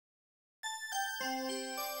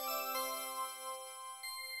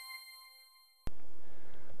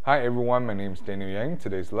Hi everyone, my name is Daniel Yang.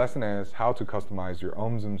 Today's lesson is how to customize your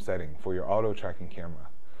own zoom setting for your auto-tracking camera.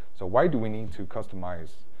 So why do we need to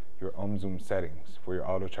customize your own zoom settings for your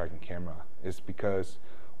auto-tracking camera? It's because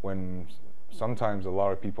when sometimes a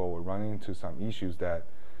lot of people will run into some issues that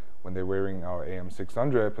when they're wearing our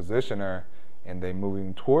AM600 positioner and they're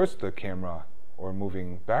moving towards the camera or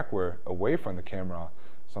moving backward away from the camera,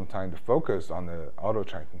 sometimes the focus on the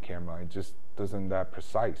auto-tracking camera, it just doesn't that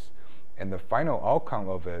precise. And the final outcome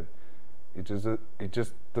of it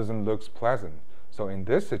just doesn't look pleasant. So in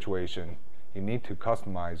this situation, you need to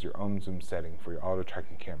customize your own zoom setting for your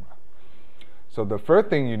auto-tracking camera. So the first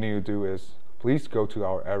thing you need to do is please go to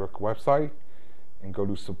our AREC website and go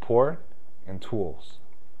to Support and Tools.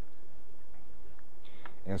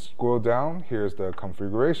 And scroll down, here's the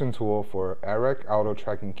configuration tool for AREC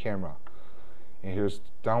Auto-Tracking Camera. And here's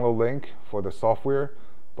the download link for the software,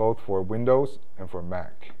 both for Windows and for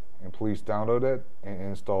Mac. And please download it and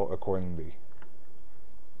install accordingly.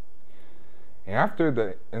 And after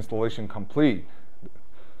the installation complete,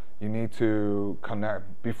 you need to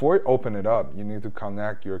connect, before you open it up, you need to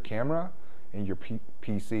connect your camera and your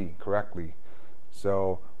PC correctly.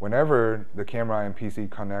 So whenever the camera and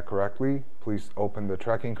PC connect correctly, please open the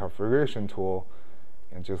tracking configuration tool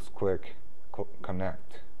and just click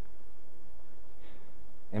connect.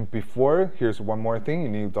 And before, here's one more thing you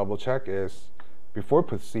need to double check is, before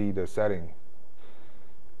proceed the setting,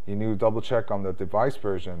 you need to double check on the device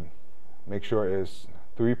version. Make sure it's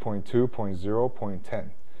 3.2.0.10.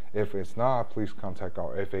 If it's not, please contact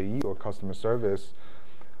our FAE or customer service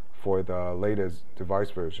for the latest device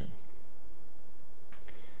version.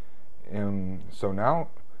 And so now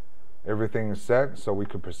everything is set, so we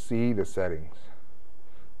could proceed the settings.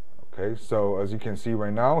 Okay, so as you can see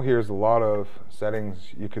right now, here's a lot of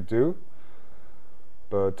settings you could do,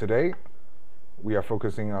 but today we are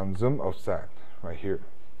focusing on zoom offset right here.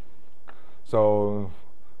 So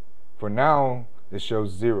for now, it shows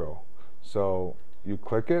 0. So you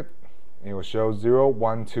click it, and it will show 0,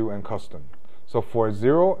 1, 2, and custom. So for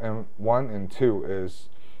 0 and 1 and 2 is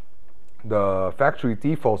the factory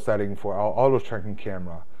default setting for our auto-tracking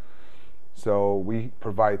camera. So we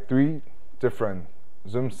provide 3 different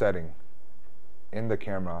zoom settings in the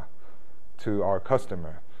camera to our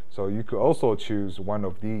customer. So you could also choose one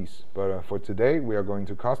of these, but for today we are going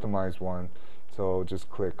to customize one, so just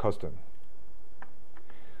click custom.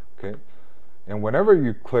 Okay, and whenever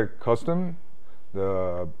you click custom,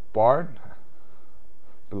 the bar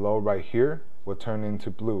below right here will turn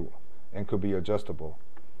into blue and could be adjustable.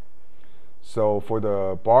 So for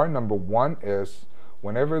the bar number 1 is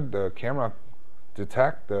whenever the camera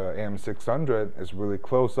detects the AM600 is really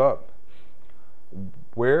close up,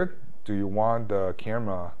 where do you want the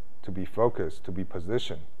camera to be focused, to be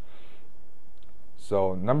positioned?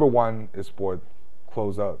 So number 1 is for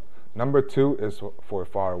close up. Number 2 is for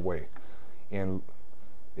far away. And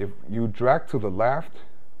if you drag to the left,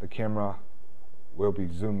 the camera will be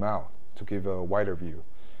zoomed out to give a wider view.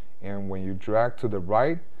 And when you drag to the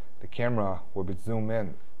right, the camera will be zoomed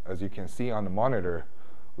in, as you can see on the monitor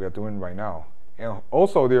we are doing right now. And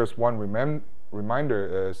also there's one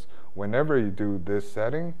reminder is whenever you do this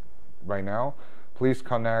setting right now, please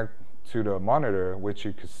connect to the monitor, which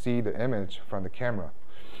you can see the image from the camera.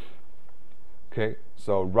 Okay,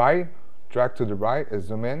 so right, drag to the right is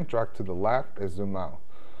zoom in, drag to the left is zoom out.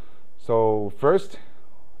 So first,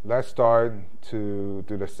 let's start to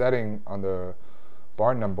do the setting on the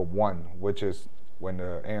bar number 1, which is when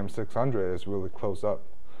the AM600 is really close up.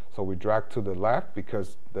 So we drag to the left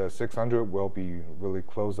because the 600 will be really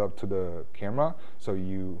close up to the camera, so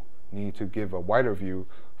you need to give a wider view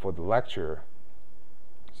for the lecture.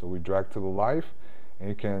 So we drag to the left, and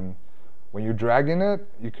you can, when you're dragging it,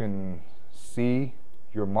 you can see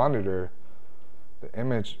your monitor, the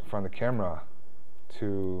image from the camera,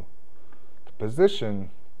 to position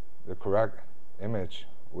the correct image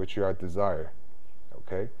which you are desire.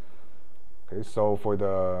 Okay. Okay. So for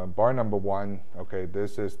the bar number 1, okay,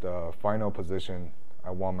 this is the final position I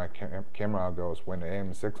want my camera goes when the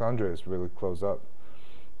AM600 is really close up.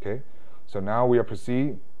 Okay. So now we are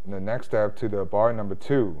proceed. The next step to the bar number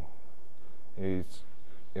 2 is,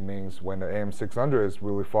 it means when the AM600 is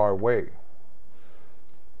really far away.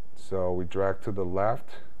 So we drag to the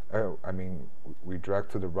left, we drag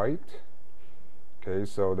to the right. Okay,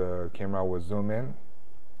 so the camera will zoom in.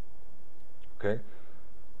 Okay.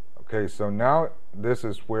 Okay, so now this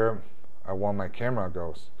is where I want my camera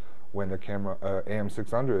goes when the camera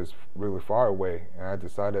AM600 is really far away, and I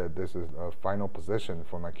decided this is a final position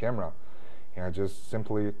for my camera. And I just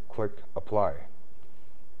simply click apply.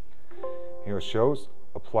 Here it shows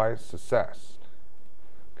apply success.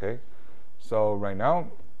 Okay, so right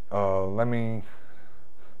now let me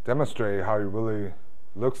demonstrate how it really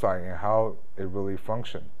looks like and how it really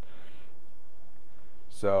functions.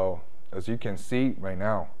 So as you can see right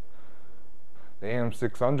now, the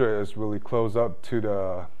AM600 is really close up to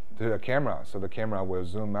the camera, so the camera will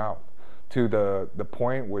zoom out to the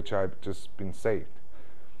point which I've just been saved.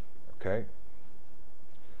 Okay.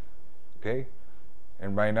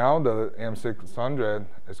 And right now the AM600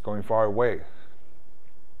 is going far away,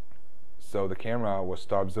 so the camera will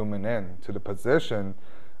start zooming in to the position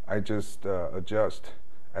I just adjust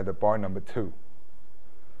at the bar number 2.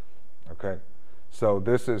 Okay, so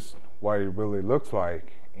this is what it really looks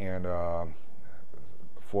like, and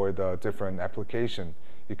for the different application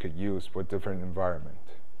you could use for different environment.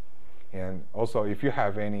 And also, if you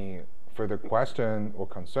have any further question or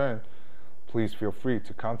concern, please feel free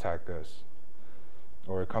to contact us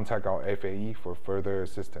or contact our FAE for further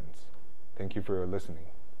assistance. Thank you for listening.